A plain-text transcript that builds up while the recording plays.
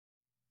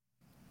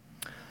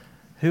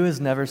Who has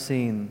never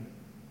seen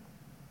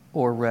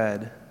or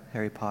read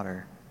Harry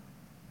Potter?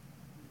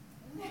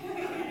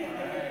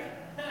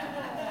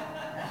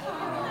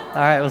 All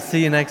right, we'll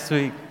see you next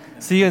week.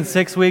 See you in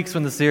 6 weeks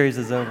when the series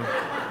is over.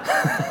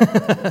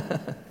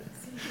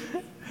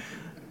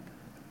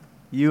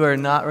 You are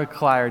not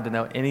required to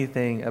know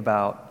anything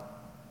about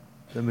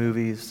the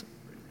movies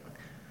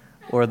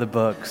or the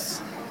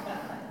books.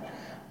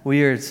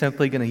 We are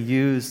simply going to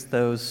use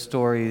those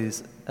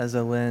stories as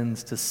a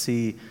lens to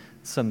see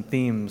some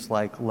themes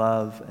like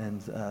love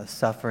and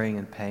suffering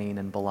and pain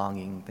and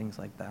belonging, things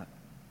like that.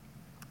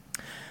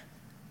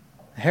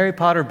 Harry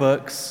Potter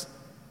books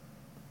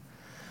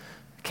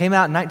came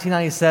out in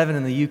 1997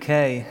 in the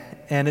UK,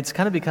 and it's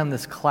kind of become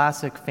this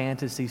classic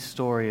fantasy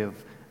story of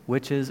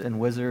witches and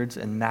wizards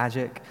and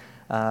magic,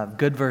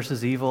 good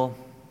versus evil.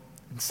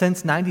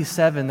 Since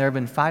 97, there have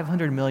been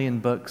 500 million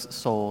books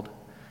sold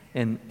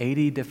in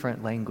 80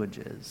 different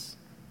languages.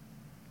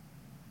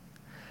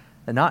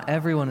 And not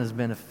everyone has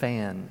been a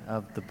fan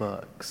of the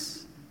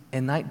books.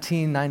 In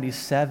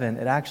 1997,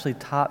 it actually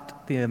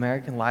topped the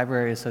American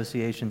Library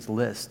Association's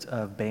list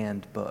of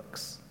banned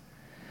books.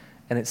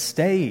 And it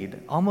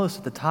stayed almost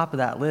at the top of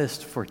that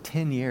list for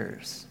 10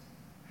 years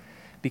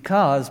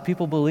because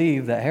people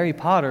believed that Harry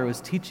Potter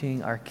was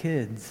teaching our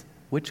kids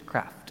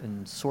witchcraft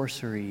and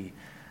sorcery.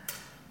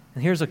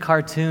 And here's a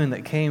cartoon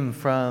that came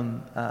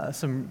from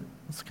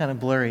it's kind of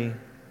blurry,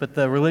 but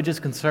the religious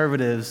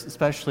conservatives,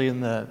 especially in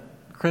the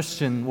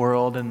Christian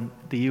world in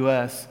the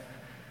U.S.,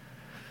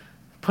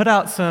 put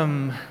out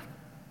some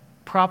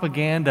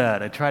propaganda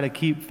to try to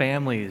keep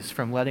families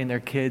from letting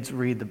their kids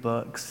read the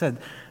books. Said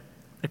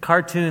a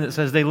cartoon that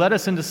says, they let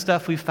us into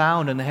stuff we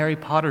found in the Harry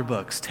Potter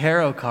books,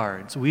 tarot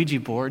cards, Ouija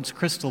boards,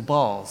 crystal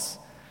balls.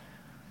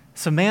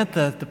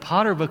 Samantha, the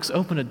Potter books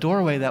open a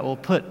doorway that will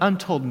put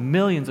untold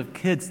millions of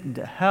kids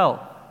into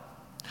hell.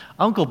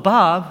 Uncle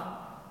Bob,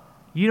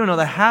 you don't know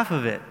the half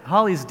of it.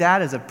 Holly's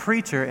dad is a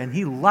preacher and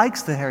he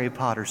likes the Harry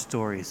Potter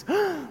stories.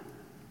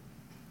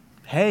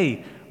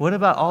 Hey, what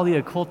about all the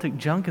occultic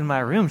junk in my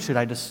room? Should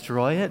I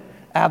destroy it?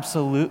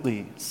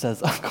 Absolutely,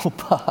 says Uncle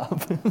Bob.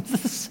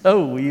 This is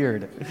so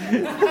weird.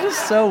 This is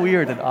so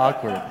weird and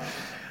awkward.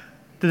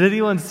 Did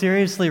anyone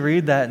seriously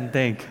read that and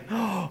think,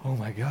 oh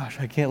my gosh,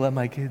 I can't let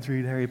my kids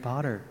read Harry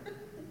Potter?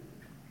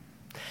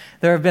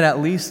 There have been at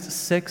least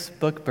 6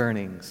 book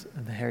burnings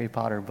of the Harry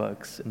Potter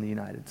books in the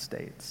United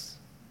States.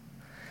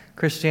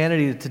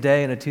 Christianity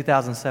Today, in a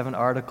 2007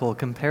 article,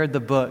 compared the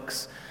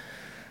books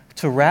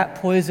to rat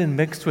poison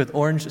mixed with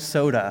orange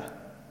soda.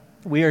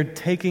 We are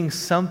taking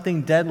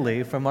something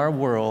deadly from our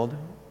world,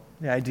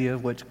 the idea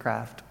of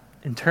witchcraft,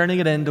 and turning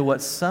it into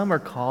what some are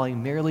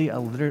calling merely a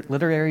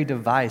literary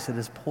device that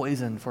is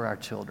poison for our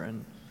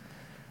children.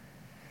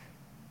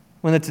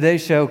 When the Today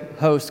Show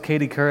host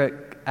Katie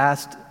Couric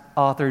asked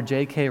author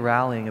J.K.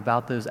 Rowling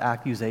about those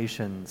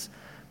accusations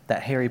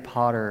that Harry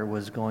Potter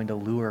was going to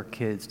lure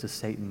kids to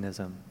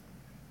Satanism,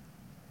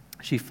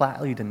 she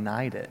flatly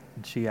denied it.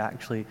 She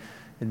actually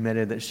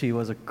admitted that she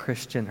was a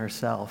Christian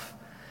herself.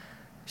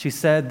 She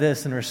said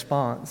this in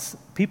response: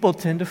 people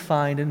tend to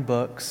find in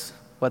books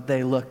what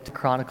they looked at.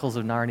 Chronicles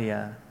of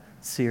Narnia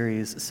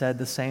series said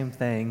the same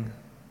thing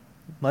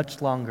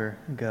much longer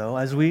ago.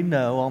 As we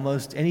know,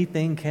 almost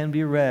anything can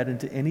be read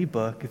into any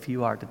book if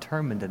you are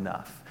determined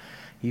enough.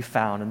 He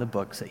found in the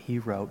books that he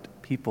wrote,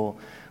 people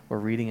were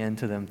reading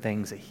into them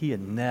things that he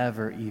had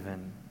never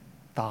even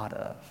thought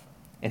of.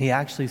 And he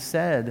actually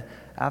said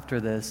after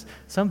this,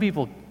 some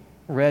people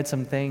read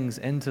some things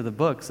into the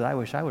books that I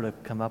wish I would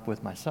have come up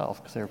with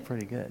myself because they were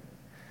pretty good.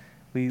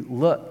 We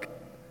look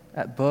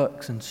at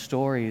books and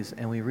stories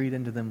and we read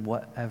into them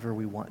whatever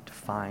we want to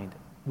find.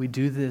 We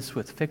do this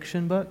with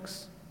fiction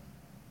books.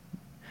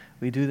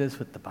 We do this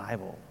with the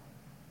Bible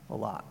a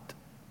lot.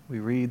 We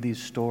read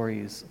these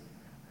stories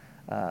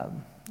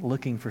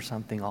looking for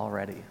something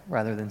already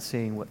rather than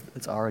seeing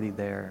what's already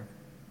there.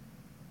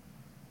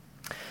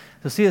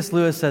 So C.S.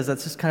 Lewis says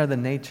that's just kind of the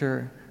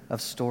nature of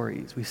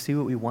stories. We see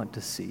what we want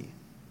to see.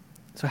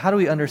 So how do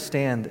we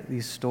understand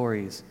these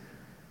stories?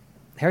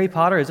 Harry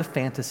Potter is a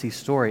fantasy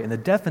story, and the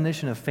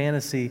definition of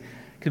fantasy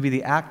could be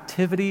the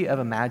activity of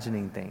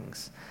imagining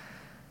things.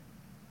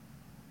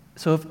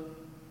 So if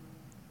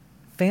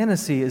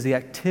fantasy is the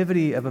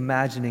activity of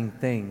imagining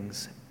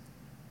things,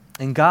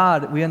 and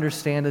God, we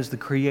understand, as the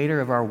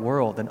creator of our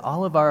world, and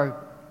all of our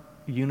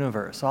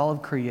universe, all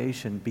of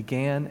creation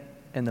began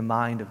in the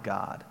mind of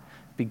God,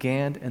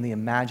 began in the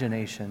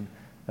imagination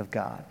of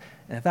God.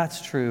 And if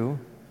that's true,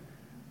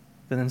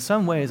 then in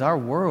some ways our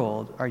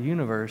world, our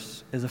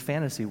universe, is a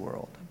fantasy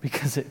world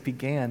because it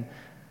began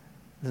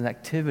as an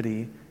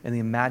activity in the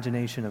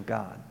imagination of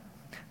God.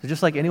 So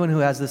just like anyone who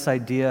has this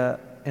idea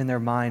in their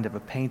mind of a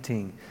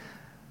painting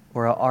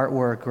or an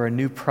artwork or a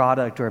new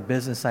product or a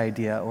business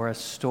idea or a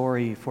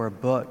story for a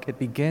book, it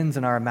begins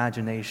in our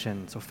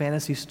imagination. So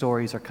fantasy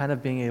stories are kind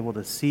of being able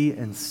to see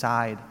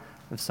inside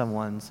of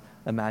someone's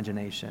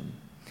imagination.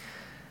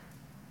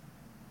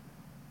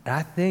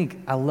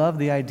 And I love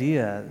the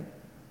idea,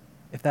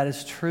 if that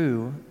is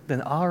true,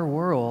 then our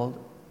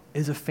world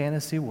is a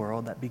fantasy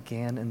world that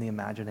began in the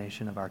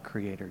imagination of our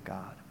Creator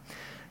God.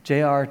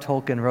 J.R.R.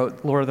 Tolkien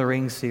wrote Lord of the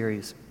Rings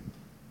series.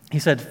 He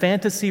said,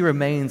 "Fantasy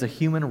remains a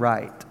human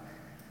right.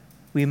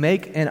 We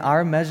make in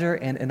our measure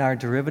and in our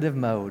derivative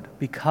mode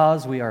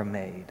because we are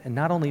made, and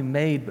not only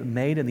made, but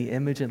made in the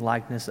image and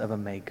likeness of a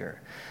maker."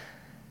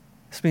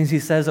 This means he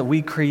says that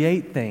we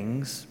create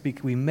things,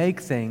 we make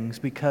things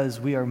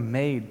because we are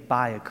made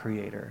by a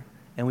creator,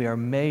 and we are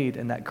made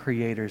in that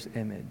creator's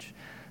image.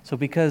 So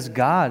because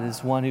God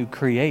is one who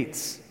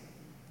creates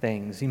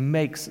things, he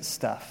makes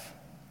stuff,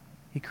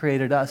 he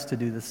created us to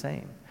do the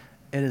same.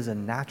 It is a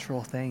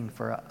natural thing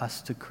for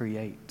us to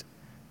create.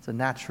 It's a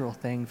natural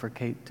thing for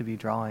Kate to be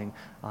drawing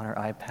on her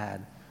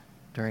iPad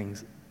during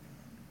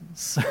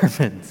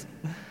sermons.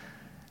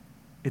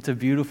 It's a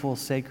beautiful,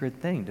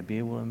 sacred thing to be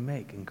able to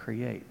make and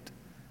create.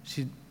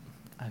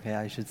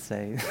 I should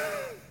say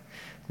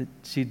that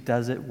she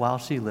does it while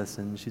she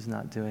listens. She's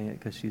not doing it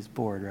because she's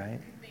bored, right?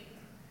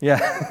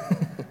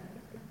 Yeah.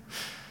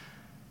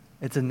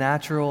 It's a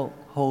natural,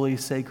 holy,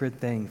 sacred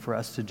thing for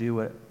us to do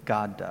what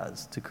God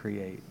does, to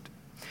create.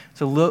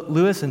 So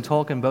Lewis and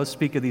Tolkien both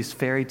speak of these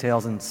fairy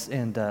tales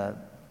and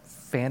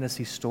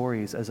fantasy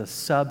stories as a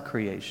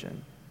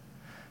sub-creation.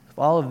 If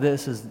all of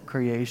this is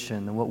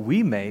creation, then what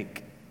we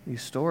make,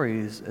 these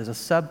stories, is a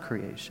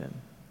sub-creation.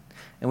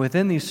 And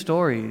within these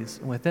stories,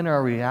 and within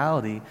our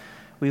reality,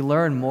 we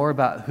learn more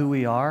about who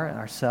we are and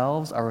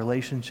ourselves, our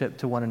relationship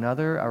to one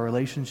another, our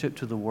relationship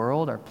to the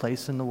world, our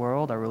place in the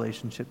world, our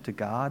relationship to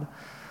God.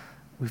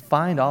 We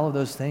find all of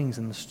those things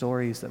in the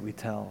stories that we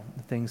tell,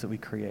 the things that we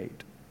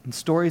create. And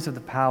stories have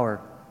the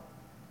power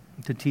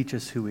to teach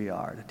us who we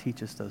are, to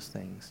teach us those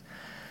things.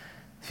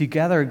 If you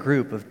gather a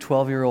group of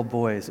 12-year-old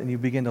boys and you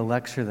begin to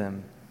lecture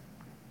them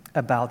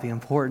about the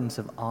importance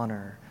of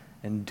honor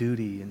and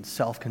duty and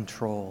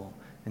self-control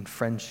and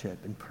friendship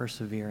and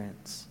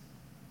perseverance,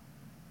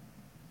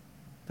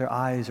 their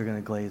eyes are going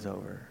to glaze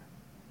over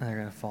and they're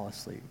going to fall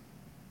asleep.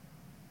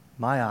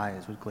 My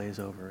eyes would glaze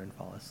over and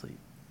fall asleep.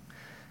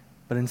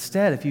 But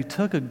instead, if you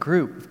took a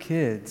group of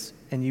kids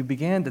and you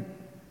began to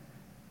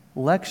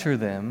lecture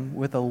them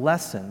with a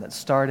lesson that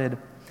started,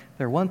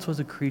 there once was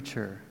a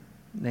creature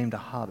named a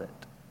hobbit,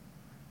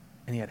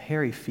 and he had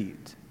hairy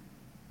feet.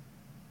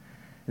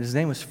 And his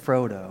name was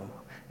Frodo,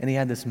 and he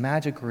had this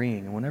magic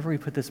ring, and whenever he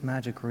put this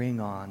magic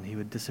ring on, he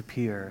would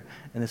disappear,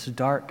 and this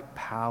dark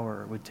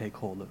power would take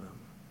hold of him.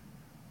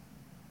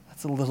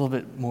 That's a little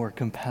bit more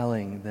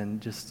compelling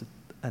than just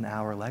an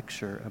hour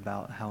lecture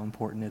about how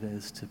important it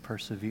is to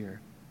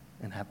persevere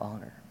and have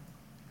honor.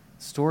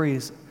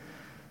 Stories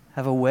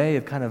have a way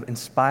of kind of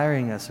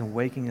inspiring us and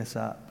waking us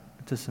up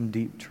to some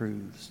deep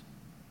truths.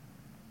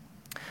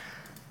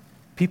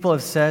 People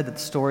have said that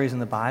stories in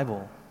the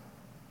Bible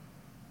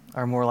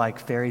are more like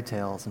fairy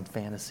tales and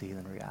fantasy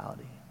than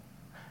reality.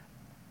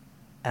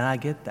 And I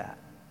get that.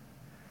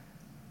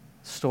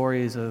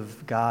 Stories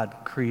of God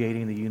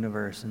creating the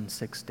universe in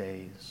 6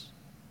 days.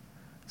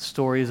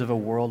 Stories of a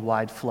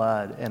worldwide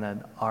flood and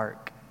an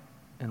ark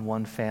and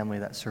one family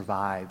that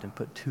survived and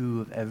put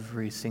 2 of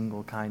every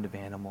single kind of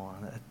animal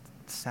on it.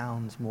 It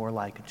sounds more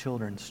like a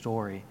children's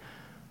story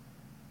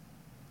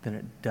than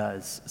it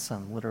does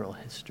some literal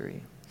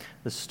history.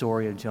 The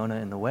story of Jonah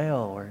and the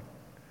whale, where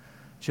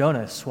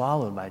Jonah is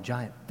swallowed by a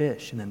giant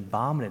fish and then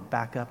vomited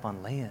back up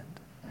on land.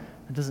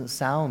 It doesn't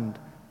sound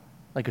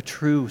like a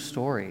true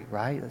story,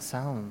 right? It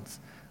sounds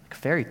like a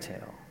fairy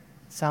tale.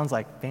 It sounds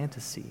like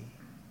fantasy.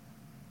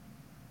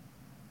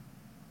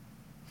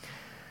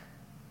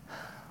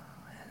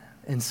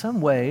 In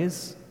some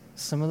ways,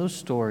 some of those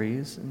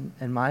stories,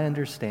 in my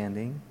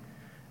understanding,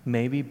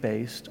 may be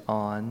based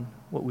on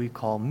what we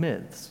call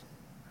myths.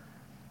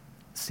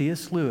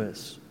 C.S.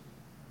 Lewis,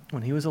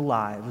 when he was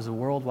alive, was a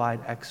worldwide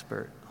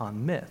expert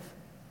on myth.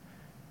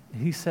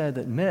 He said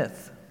that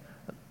myth,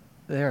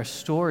 they are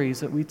stories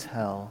that we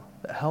tell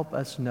that help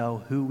us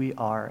know who we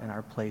are and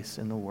our place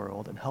in the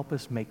world and help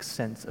us make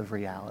sense of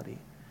reality.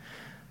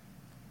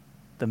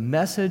 The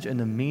message and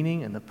the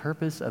meaning and the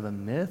purpose of a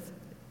myth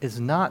is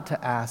not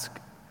to ask,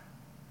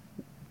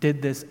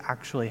 did this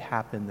actually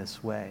happen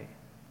this way?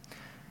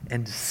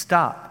 And to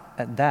stop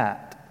at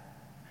that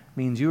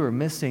means you are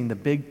missing the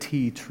big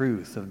T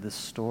truth of this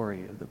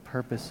story, of the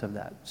purpose of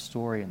that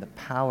story and the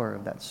power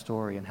of that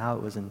story and how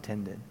it was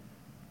intended.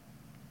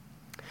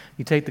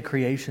 You take the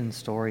creation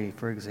story,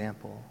 for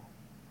example.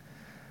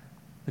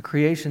 The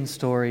creation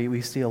story,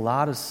 we see a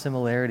lot of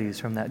similarities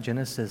from that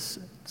Genesis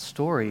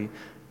story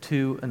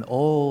to an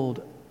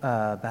old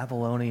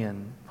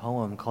Babylonian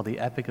poem called the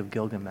Epic of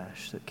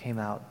Gilgamesh that came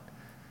out,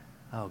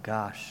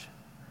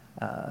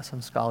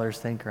 some scholars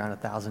think around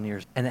 1,000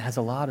 years. And it has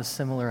a lot of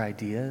similar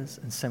ideas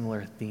and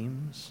similar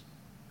themes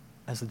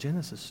as the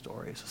Genesis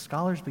story. So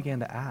scholars began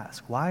to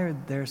ask, why are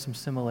there some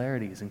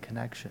similarities and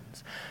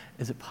connections?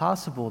 Is it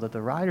possible that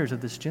the writers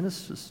of this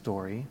Genesis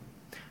story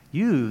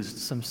used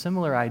some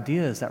similar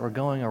ideas that were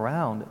going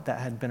around that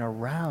had been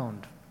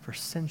around for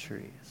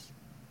centuries?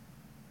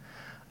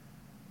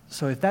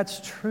 So if that's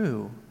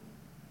true,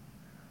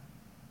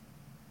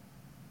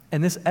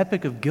 and this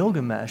Epic of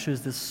Gilgamesh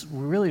is this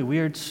really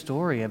weird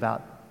story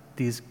about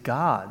these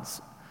gods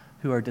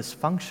who are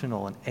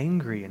dysfunctional and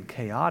angry and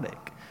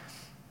chaotic,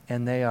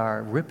 and they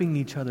are ripping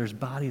each other's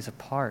bodies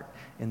apart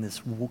in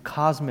this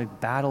cosmic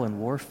battle and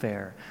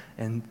warfare,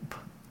 and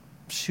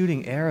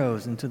shooting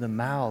arrows into the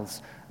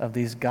mouths of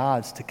these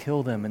gods to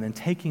kill them, and then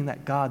taking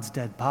that god's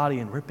dead body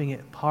and ripping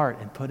it apart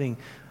and putting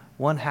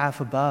one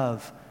half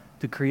above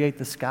to create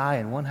the sky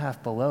and one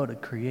half below to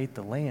create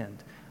the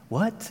land.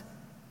 What?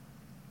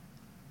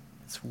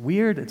 It's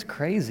weird, it's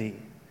crazy.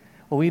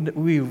 Well,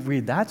 we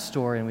read that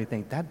story and we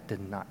think that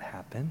did not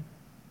happen.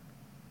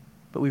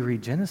 But we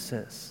read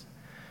Genesis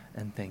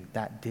and think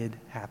that did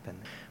happen.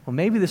 Well,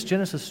 maybe this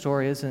Genesis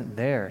story isn't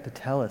there to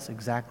tell us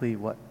exactly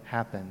what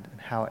happened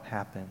and how it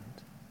happened.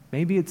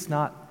 Maybe it's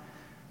not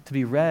to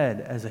be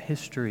read as a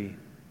history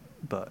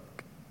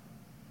book,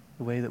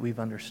 the way that we've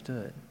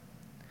understood.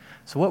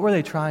 So what were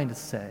they trying to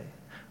say?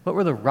 What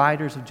were the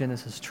writers of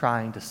Genesis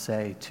trying to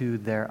say to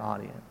their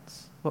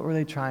audience? What were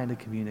they trying to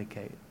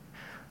communicate?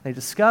 They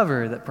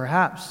discovered that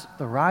perhaps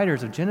the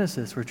writers of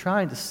Genesis were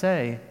trying to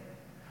say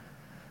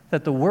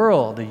that the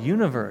world, the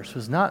universe,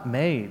 was not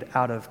made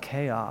out of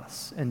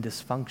chaos and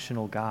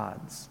dysfunctional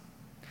gods.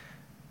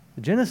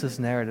 The Genesis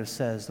narrative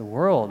says the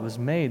world was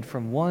made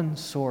from one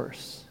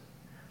source,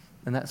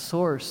 and that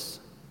source,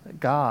 that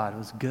God,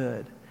 was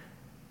good,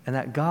 and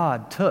that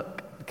God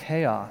took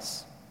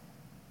chaos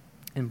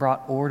and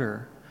brought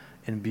order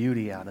and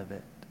beauty out of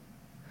it.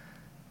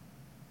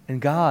 And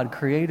God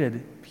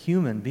created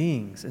human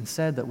beings and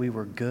said that we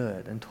were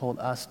good and told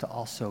us to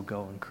also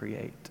go and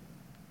create.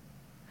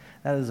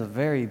 That is a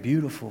very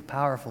beautiful,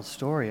 powerful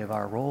story of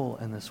our role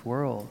in this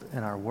world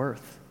and our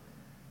worth.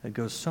 It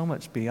goes so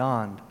much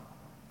beyond.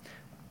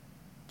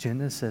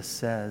 Genesis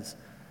says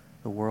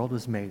the world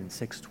was made in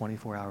 6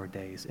 24-hour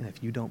days, and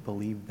if you don't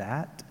believe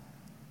that,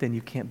 then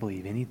you can't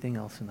believe anything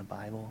else in the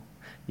Bible.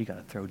 You got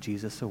to throw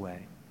Jesus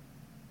away.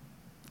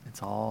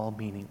 It's all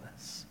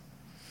meaningless.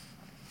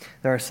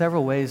 There are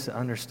several ways to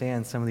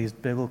understand some of these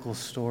biblical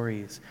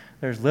stories.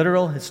 There's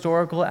literal,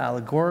 historical,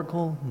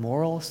 allegorical,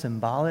 moral,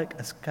 symbolic,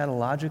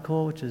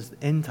 eschatological, which is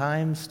end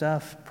time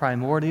stuff,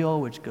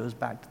 primordial, which goes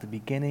back to the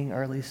beginning,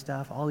 early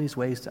stuff, all these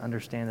ways to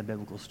understand the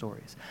biblical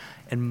stories.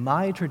 In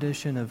my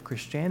tradition of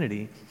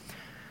Christianity,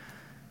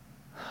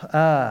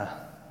 the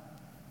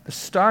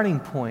starting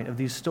point of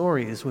these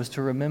stories was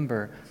to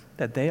remember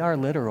that they are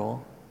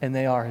literal and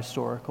they are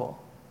historical.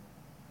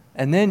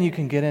 And then you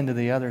can get into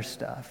the other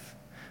stuff.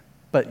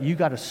 But you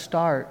got to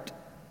start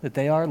that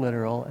they are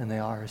literal and they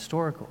are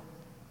historical.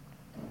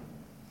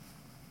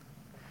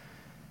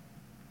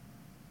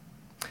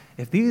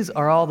 If these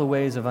are all the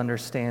ways of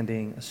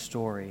understanding a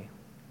story,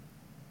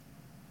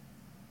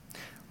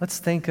 let's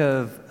think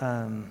of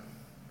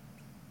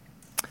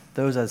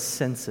those as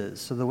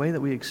senses. So the way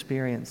that we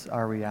experience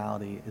our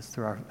reality is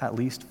through our at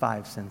least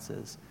 5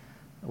 senses.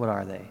 What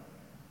are they?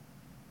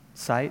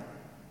 Sight,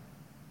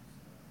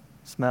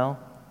 smell,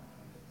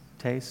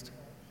 taste,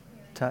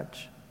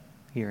 touch,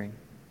 hearing.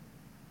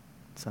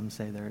 Some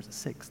say there is a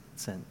 6th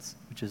sense,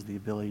 which is the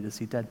ability to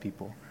see dead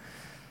people.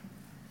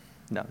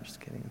 No, I'm just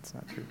kidding. It's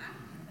not true.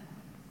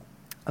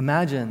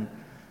 Imagine,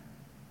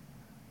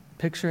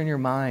 picture in your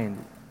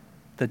mind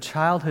the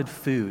childhood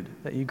food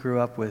that you grew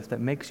up with that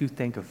makes you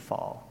think of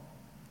fall.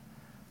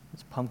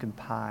 It's pumpkin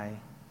pie,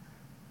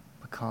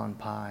 pecan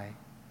pie,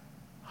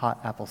 hot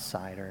apple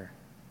cider,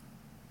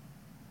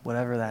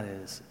 whatever that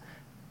is.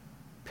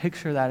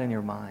 Picture that in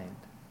your mind.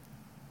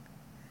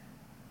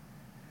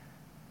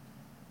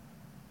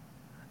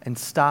 And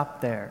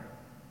stop there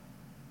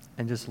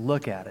and just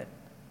look at it.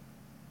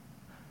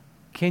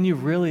 Can you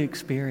really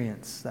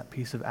experience that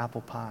piece of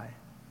apple pie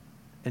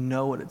and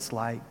know what it's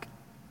like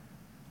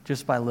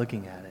just by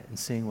looking at it and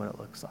seeing what it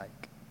looks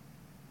like?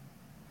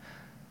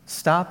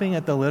 Stopping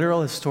at the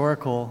literal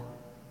historical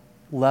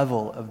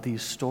level of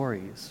these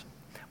stories,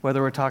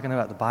 whether we're talking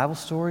about the Bible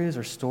stories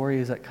or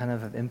stories that kind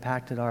of have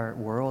impacted our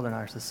world and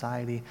our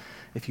society,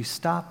 if you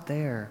stop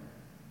there,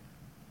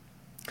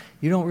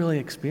 you don't really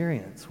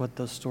experience what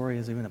those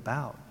stories are even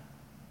about.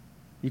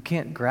 You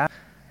can't grasp,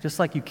 just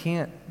like you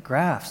can't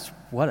grasp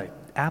what an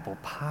apple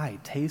pie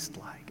tastes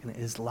like and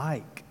is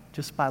like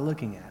just by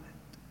looking at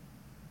it.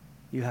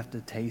 You have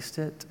to taste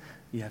it,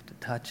 you have to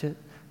touch it,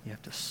 you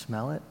have to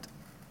smell it.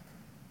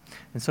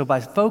 And so by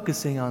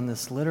focusing on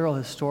this literal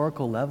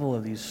historical level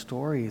of these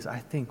stories, I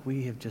think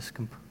we have just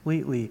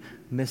completely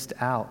missed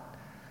out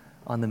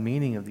on the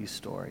meaning of these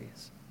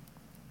stories.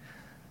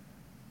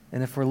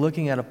 And if we're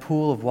looking at a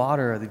pool of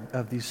water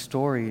of these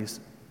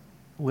stories,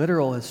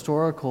 literal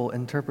historical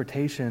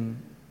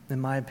interpretation, in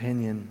my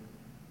opinion,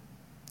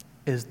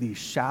 is the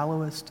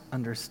shallowest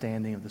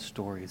understanding of the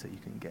stories that you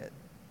can get.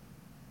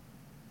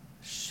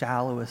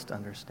 Shallowest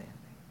understanding.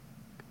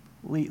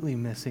 Completely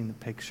missing the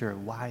picture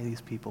of why these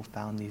people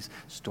found these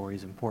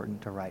stories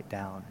important to write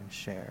down and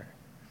share.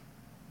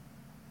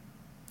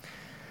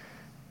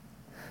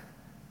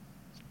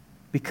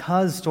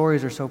 Because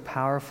stories are so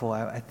powerful,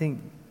 I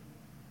think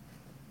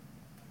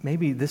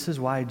maybe this is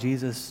why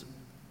Jesus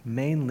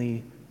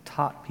mainly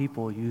taught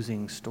people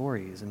using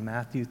stories. In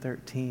Matthew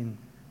 13,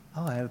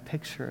 I have a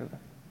picture of it.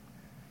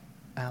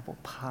 apple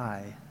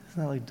pie.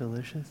 Isn't that like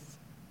delicious?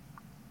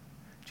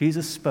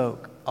 Jesus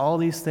spoke all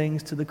these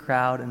things to the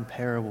crowd in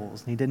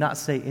parables, and he did not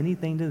say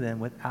anything to them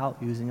without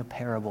using a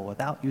parable,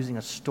 without using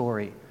a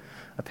story.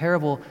 A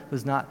parable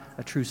was not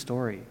a true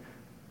story.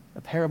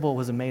 A parable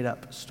was a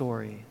made-up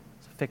story. It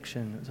was a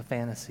fiction. It was a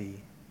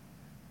fantasy.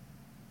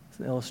 It's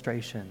an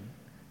illustration.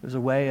 It was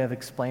a way of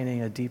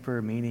explaining a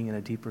deeper meaning and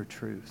a deeper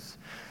truth.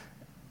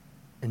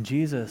 And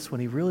Jesus,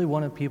 when he really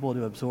wanted people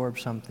to absorb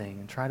something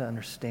and try to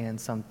understand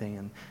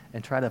something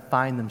and try to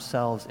find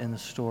themselves in the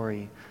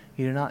story,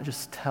 he did not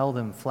just tell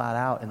them flat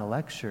out in a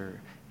lecture.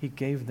 He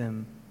gave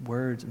them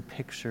words and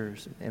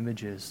pictures and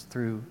images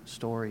through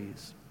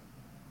stories.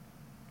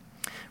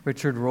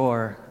 Richard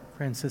Rohr,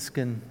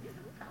 Franciscan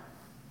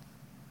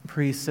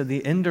priest, said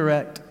the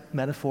indirect,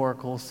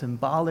 metaphorical,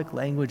 symbolic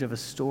language of a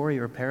story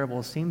or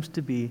parable seems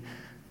to be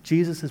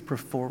Jesus'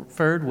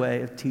 preferred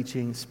way of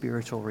teaching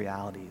spiritual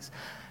realities.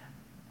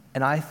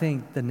 And I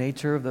think the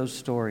nature of those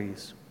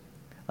stories,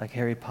 like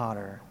Harry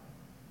Potter,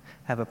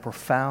 have a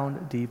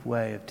profound, deep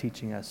way of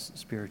teaching us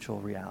spiritual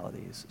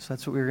realities. So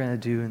that's what we're going to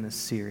do in this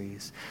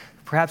series.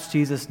 Perhaps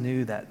Jesus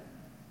knew that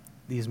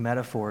these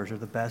metaphors are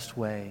the best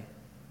way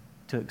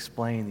to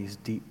explain these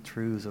deep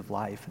truths of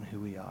life and who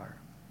we are.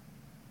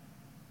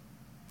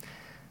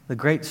 The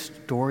great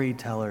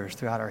storytellers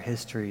throughout our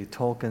history,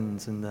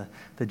 Tolkien's and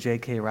the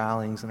J.K.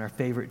 Rowling's and our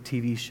favorite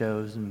TV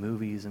shows and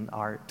movies and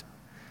art,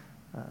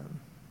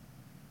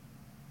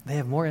 they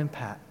have more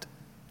impact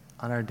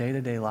on our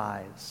day-to-day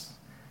lives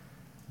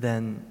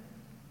than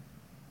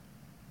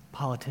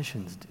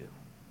politicians do.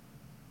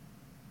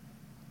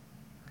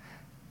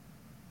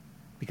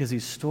 Because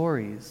these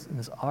stories and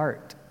this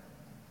art,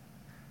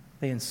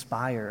 they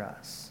inspire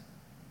us.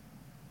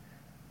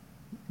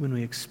 When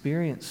we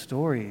experience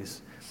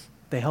stories,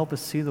 they help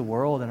us see the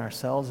world and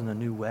ourselves in a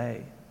new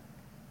way.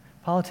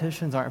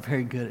 Politicians aren't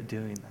very good at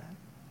doing that.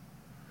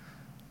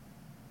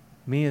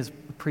 Me as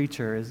a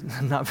preacher is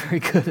not very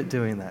good at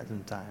doing that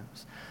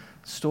sometimes.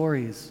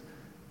 Stories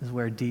is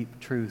where deep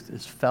truth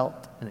is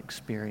felt and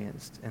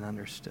experienced and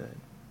understood.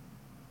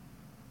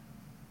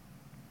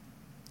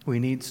 We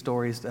need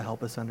stories to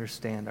help us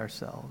understand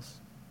ourselves.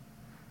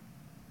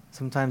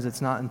 Sometimes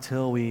it's not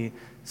until we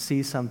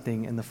see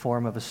something in the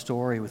form of a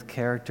story with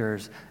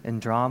characters and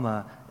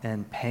drama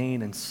and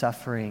pain and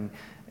suffering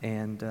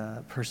and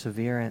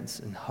perseverance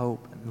and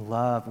hope and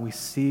love. We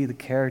see the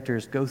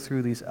characters go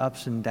through these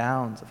ups and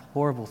downs of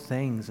horrible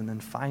things and then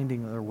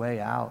finding their way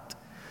out.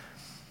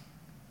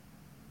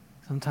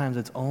 Sometimes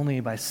it's only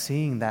by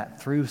seeing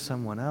that through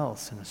someone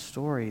else in a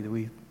story that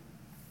we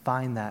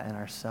find that in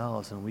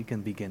ourselves, and we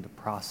can begin to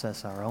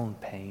process our own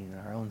pain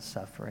and our own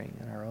suffering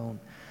and our own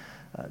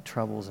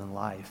troubles in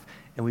life.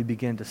 And we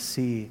begin to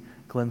see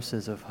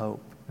glimpses of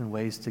hope and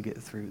ways to get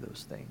through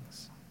those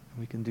things. And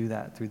we can do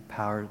that through the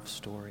power of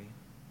story.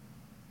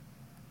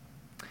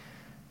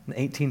 In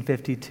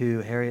 1852,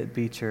 Harriet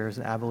Beecher is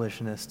an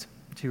abolitionist.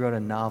 She wrote a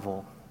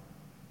novel,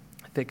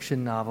 a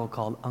fiction novel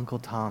called Uncle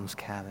Tom's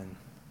Cabin.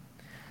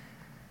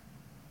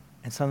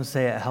 And some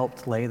say it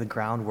helped lay the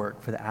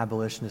groundwork for the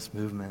abolitionist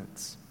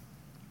movements.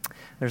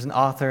 There's an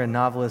author and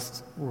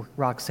novelist,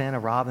 Roxana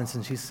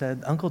Robinson. She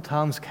said, Uncle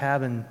Tom's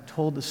Cabin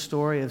told the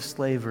story of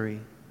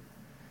slavery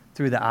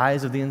through the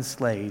eyes of the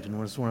enslaved and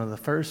was one of the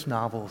first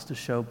novels to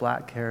show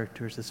black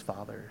characters as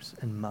fathers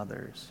and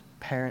mothers,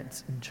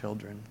 parents and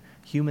children,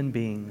 human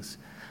beings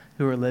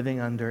who were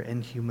living under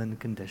inhuman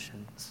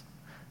conditions.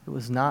 It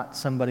was not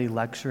somebody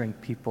lecturing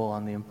people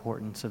on the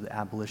importance of the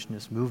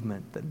abolitionist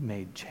movement that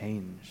made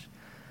change.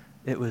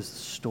 It was a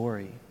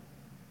story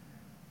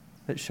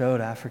that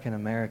showed African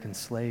American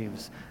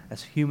slaves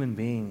as human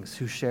beings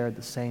who shared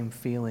the same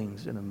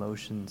feelings and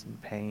emotions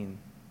and pain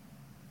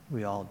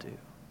we all do.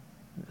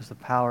 It was the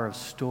power of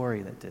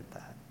story that did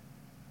that,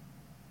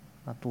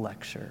 not the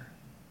lecture.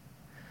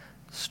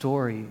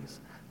 Stories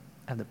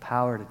have the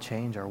power to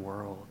change our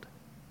world.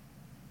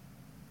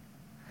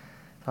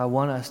 So I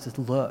want us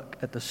to look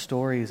at the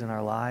stories in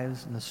our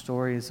lives and the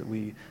stories that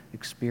we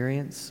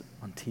experience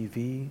on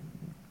TV,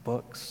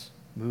 books,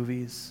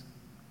 movies,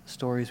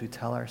 stories we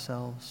tell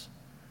ourselves,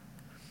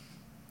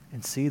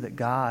 and see that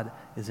God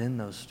is in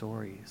those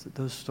stories, that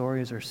those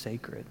stories are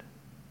sacred.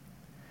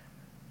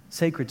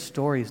 Sacred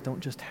stories don't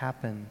just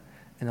happen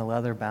in a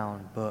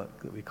leather-bound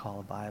book that we call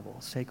a Bible.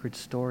 Sacred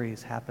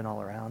stories happen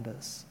all around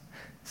us.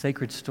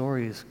 Sacred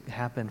stories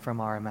happen from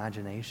our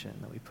imagination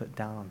that we put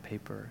down on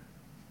paper,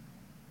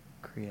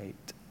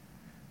 create.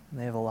 And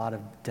they have a lot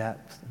of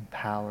depth and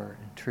power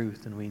and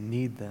truth, and we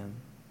need them.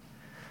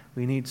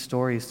 We need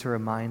stories to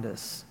remind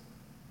us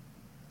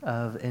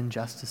of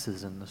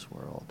injustices in this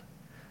world.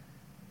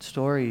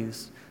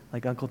 Stories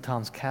like Uncle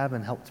Tom's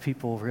Cabin helped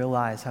people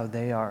realize how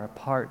they are a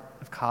part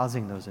of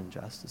causing those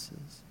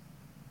injustices.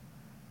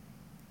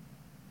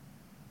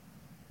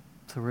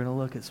 So we're going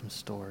to look at some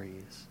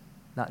stories,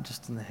 not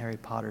just in the Harry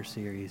Potter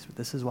series, but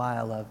this is why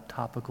I love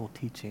topical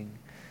teaching,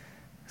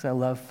 because I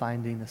love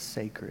finding the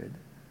sacred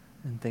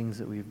in things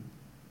that we've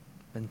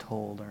been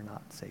told are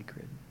not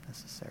sacred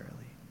necessarily.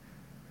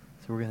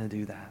 So we're going to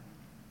do that.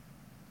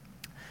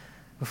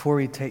 before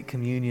we take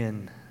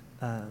communion,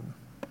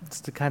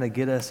 it's to kind of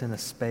get us in a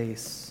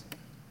space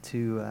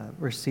to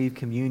receive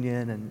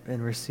communion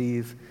and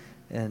receive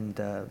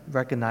and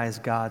recognize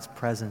God's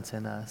presence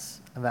in us.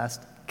 I've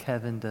asked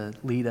Kevin to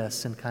lead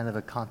us in kind of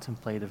a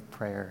contemplative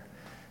prayer,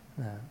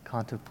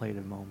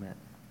 contemplative moment.